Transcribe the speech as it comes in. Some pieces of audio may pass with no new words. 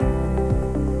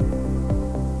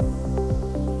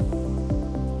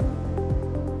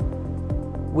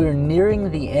we're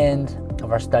nearing the end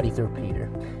of our study through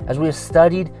Peter. As we have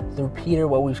studied through Peter,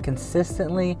 what we've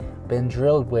consistently been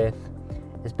drilled with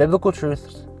is biblical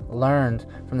truths learned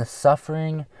from the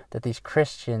suffering that these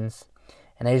Christians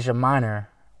in Asia Minor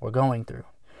were going through.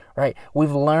 Right?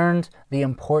 We've learned the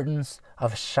importance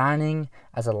of shining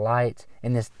as a light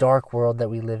in this dark world that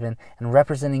we live in and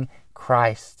representing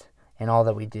Christ in all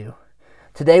that we do.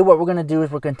 Today, what we're going to do is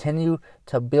we'll continue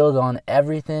to build on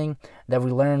everything that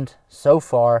we learned so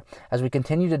far as we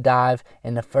continue to dive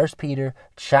into 1 Peter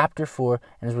chapter 4.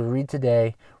 And as we read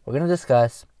today, we're going to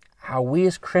discuss how we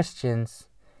as Christians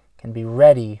can be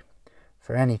ready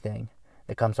for anything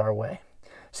that comes our way.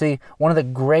 See, one of the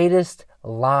greatest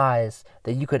lies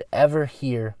that you could ever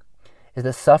hear is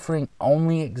that suffering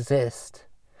only exists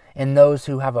in those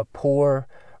who have a poor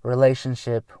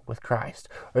relationship with Christ,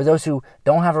 or those who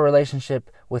don't have a relationship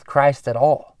with Christ at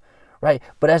all, right?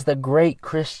 But as the great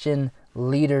Christian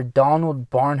leader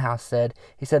Donald Barnhouse said,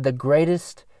 he said the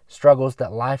greatest struggles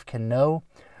that life can know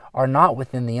are not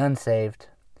within the unsaved,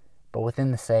 but within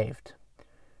the saved.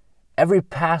 Every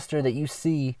pastor that you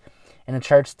see in a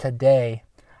church today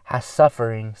has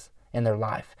sufferings in their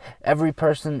life. Every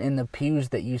person in the pews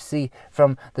that you see,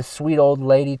 from the sweet old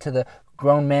lady to the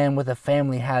grown man with a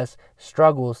family, has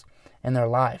struggles in their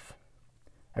life.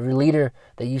 Every leader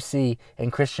that you see in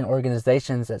Christian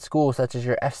organizations at school, such as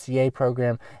your FCA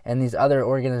program and these other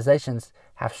organizations,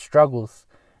 have struggles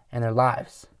in their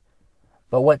lives.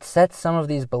 But what sets some of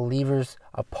these believers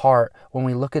apart when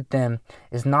we look at them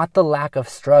is not the lack of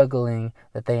struggling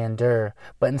that they endure,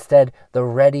 but instead the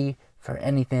ready for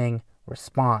anything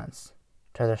response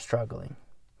to their struggling.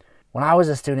 When I was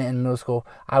a student in middle school,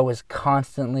 I was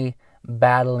constantly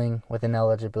battling with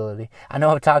ineligibility. I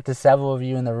know I've talked to several of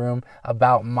you in the room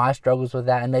about my struggles with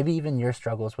that, and maybe even your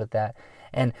struggles with that.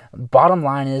 And bottom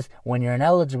line is, when you're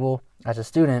ineligible as a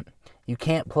student, you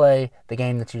can't play the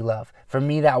game that you love. For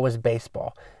me, that was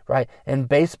baseball, right? In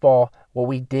baseball, what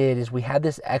we did is we had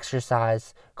this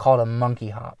exercise called a monkey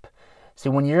hop. See,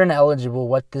 when you're ineligible,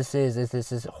 what this is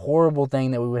this horrible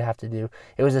thing that we would have to do.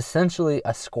 It was essentially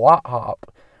a squat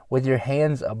hop with your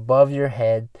hands above your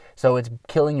head. So it's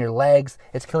killing your legs,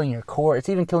 it's killing your core, it's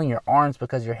even killing your arms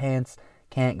because your hands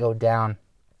can't go down.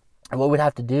 And what we'd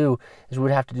have to do is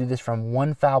we'd have to do this from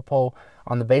one foul pole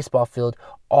on the baseball field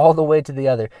all the way to the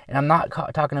other. And I'm not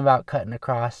talking about cutting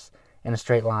across in a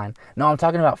straight line. No, I'm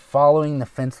talking about following the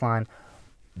fence line,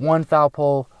 one foul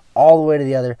pole all the way to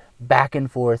the other, back and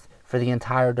forth for the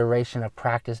entire duration of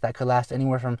practice. That could last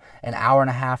anywhere from an hour and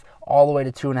a half all the way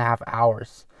to 2.5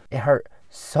 hours. It hurt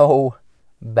so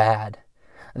bad.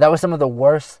 That was some of the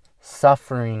worst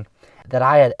suffering that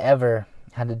I had ever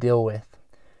had to deal with.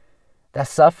 That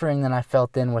suffering that I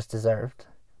felt then was deserved.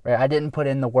 Right? I didn't put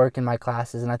in the work in my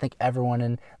classes, and I think everyone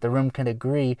in the room can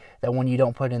agree that when you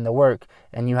don't put in the work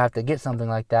and you have to get something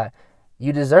like that,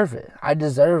 you deserve it. I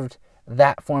deserved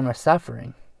that form of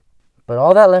suffering. But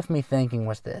all that left me thinking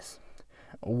was this: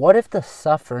 what if the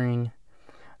suffering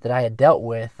that I had dealt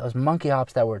with, those monkey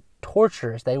hops that were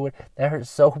torturous, that hurt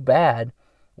so bad,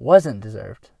 wasn't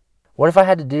deserved? What if I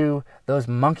had to do those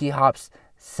monkey hops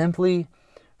simply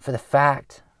for the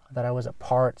fact that I was a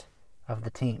part of the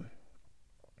team?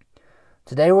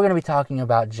 Today we're going to be talking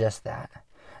about just that.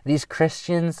 These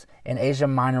Christians in Asia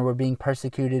Minor were being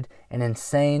persecuted in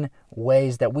insane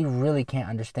ways that we really can't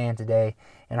understand today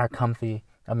in our comfy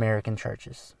American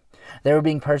churches. They were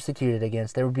being persecuted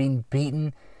against, they were being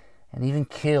beaten and even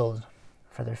killed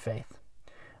for their faith.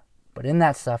 But in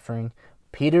that suffering,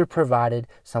 Peter provided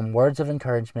some words of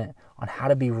encouragement on how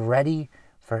to be ready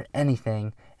for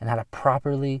anything and how to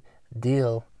properly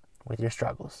deal with your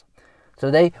struggles. So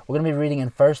today, we're going to be reading in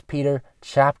 1 Peter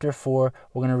chapter 4.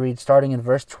 We're going to read starting in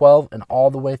verse 12 and all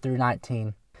the way through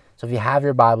 19. So if you have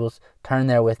your Bibles, turn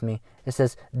there with me. It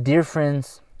says, "Dear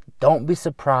friends, don't be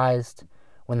surprised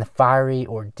when the fiery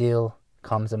ordeal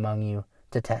comes among you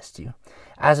to test you,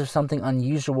 as if something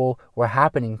unusual were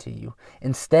happening to you.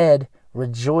 Instead,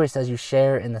 rejoice as you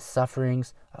share in the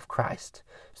sufferings of Christ,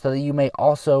 so that you may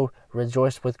also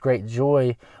rejoice with great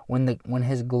joy when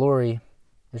His glory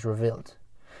is revealed.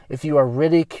 If you are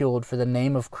ridiculed for the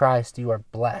name of Christ, you are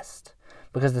blessed,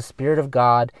 because the Spirit of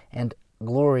God and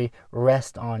glory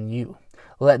rest on you.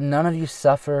 Let none of you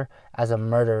suffer as a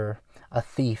murderer, a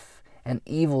thief, an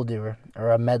evildoer,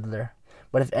 or a meddler.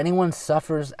 But if anyone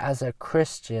suffers as a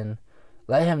Christian,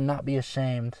 let him not be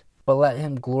ashamed, but let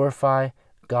him glorify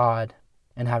God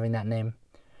in having that name.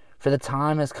 For the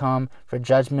time has come for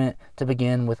judgment to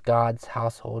begin with God's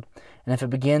household. And if it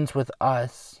begins with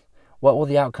us, what will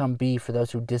the outcome be for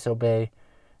those who disobey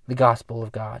the gospel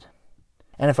of God?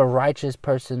 And if a righteous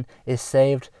person is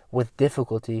saved with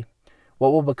difficulty,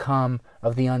 what will become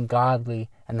of the ungodly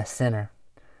and the sinner?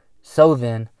 So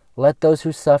then, let those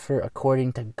who suffer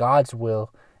according to God's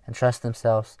will entrust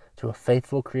themselves to a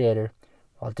faithful Creator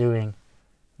while doing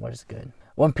what is good.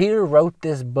 When Peter wrote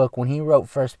this book, when he wrote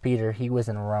 1 Peter, he was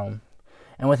in Rome.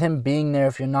 And with him being there,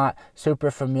 if you're not super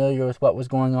familiar with what was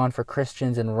going on for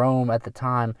Christians in Rome at the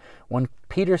time, when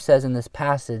Peter says in this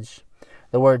passage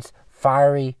the words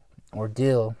fiery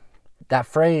ordeal, that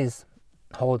phrase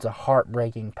holds a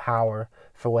heartbreaking power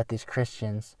for what these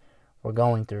Christians were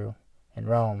going through in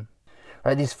Rome.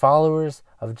 Right, these followers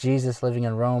of Jesus living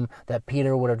in Rome that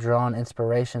Peter would have drawn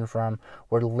inspiration from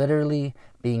were literally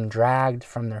being dragged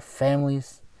from their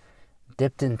families,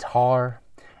 dipped in tar,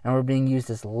 and were being used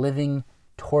as living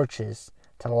torches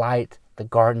to light the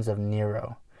gardens of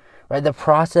Nero. Right, the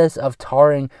process of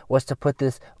tarring was to put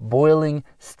this boiling,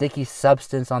 sticky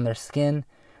substance on their skin.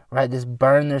 Right, this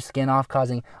burned their skin off,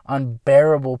 causing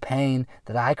unbearable pain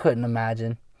that I couldn't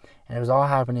imagine. And it was all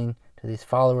happening to these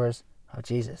followers of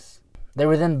Jesus. They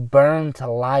were then burned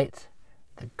to light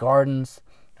the gardens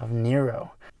of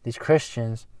Nero. These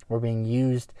Christians were being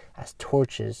used as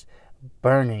torches,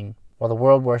 burning, while the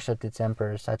world worshipped its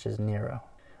emperors such as Nero.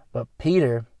 But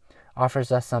Peter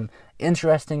offers us some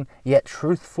interesting yet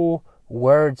truthful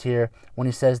words here when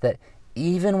he says that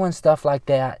even when stuff like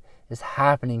that is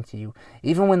happening to you,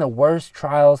 even when the worst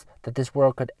trials that this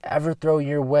world could ever throw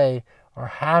your way are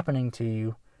happening to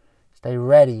you, stay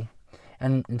ready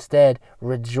and instead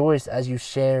rejoice as you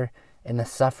share in the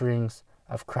sufferings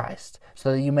of Christ,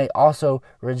 so that you may also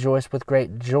rejoice with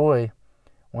great joy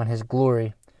when His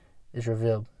glory is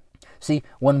revealed. See,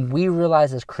 when we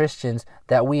realize as Christians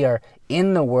that we are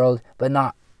in the world but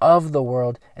not of the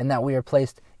world, and that we are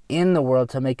placed in the world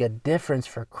to make a difference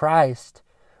for Christ,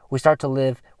 we start to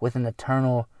live with an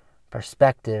eternal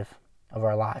perspective of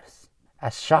our lives.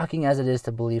 As shocking as it is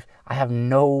to believe, I have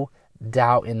no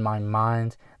doubt in my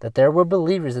mind that there were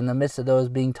believers in the midst of those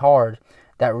being tarred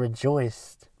that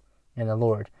rejoiced in the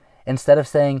Lord. Instead of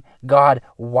saying, God,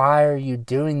 why are you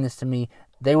doing this to me?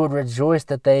 They would rejoice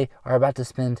that they are about to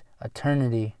spend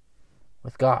eternity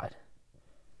with God.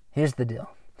 Here's the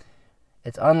deal.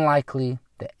 It's unlikely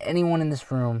that anyone in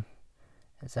this room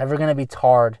is ever going to be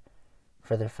tarred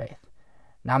for their faith.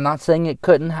 Now, I'm not saying it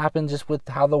couldn't happen just with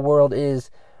how the world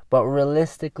is, but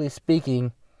realistically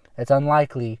speaking, it's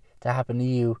unlikely to happen to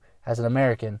you as an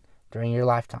American during your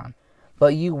lifetime.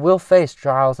 But you will face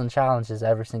trials and challenges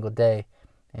every single day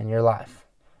in your life.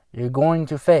 You're going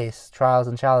to face trials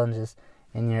and challenges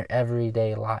in your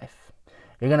everyday life.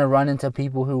 You're going to run into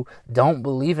people who don't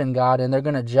believe in God, and they're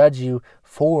going to judge you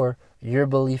for your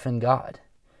belief in God.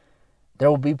 There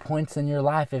will be points in your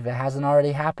life, if it hasn't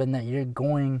already happened, that you're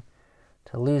going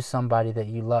to lose somebody that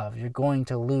you love. You're going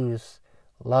to lose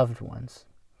loved ones.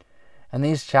 And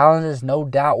these challenges, no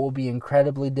doubt, will be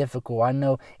incredibly difficult. I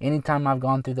know anytime I've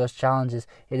gone through those challenges,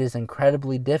 it is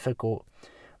incredibly difficult.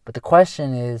 But the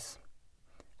question is,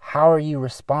 how are you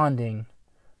responding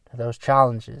to those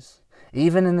challenges?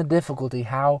 Even in the difficulty,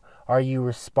 how are you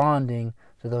responding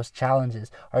to those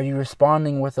challenges? Are you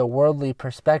responding with a worldly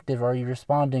perspective? Or are you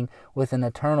responding with an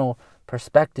eternal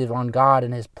perspective on God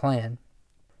and His plan?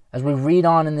 As we read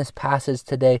on in this passage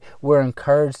today, we're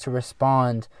encouraged to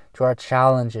respond to our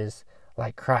challenges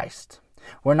like Christ.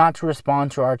 We're not to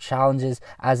respond to our challenges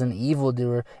as an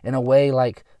evildoer in a way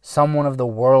like someone of the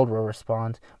world will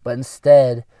respond, but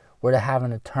instead we're to have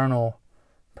an eternal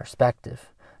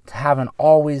perspective, to have an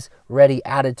always ready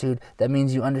attitude that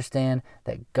means you understand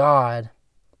that God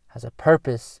has a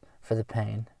purpose for the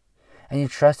pain and you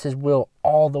trust His will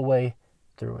all the way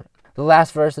through it. The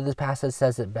last verse of this passage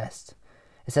says it best.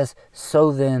 It says,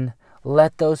 "So then,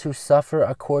 let those who suffer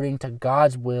according to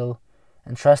God's will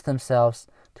entrust themselves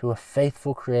to a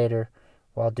faithful Creator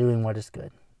while doing what is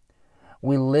good."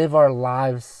 We live our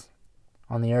lives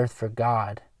on the earth for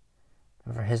God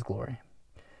and for His glory.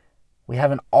 We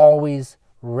have an always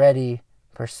ready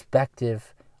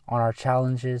perspective on our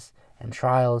challenges and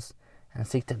trials and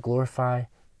seek to glorify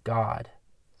God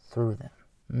through them.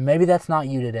 Maybe that's not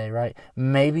you today, right?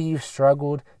 Maybe you've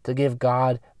struggled to give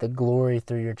God the glory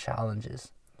through your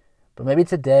challenges. But maybe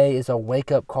today is a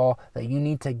wake-up call that you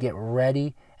need to get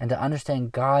ready and to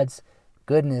understand God's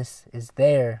goodness is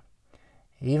there,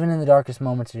 even in the darkest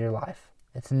moments of your life.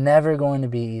 It's never going to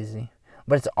be easy,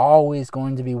 but it's always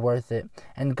going to be worth it.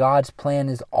 And God's plan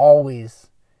is always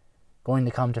going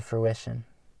to come to fruition.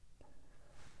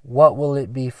 What will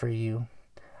it be for you?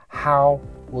 How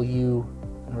will you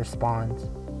respond?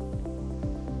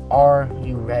 Are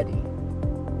you ready?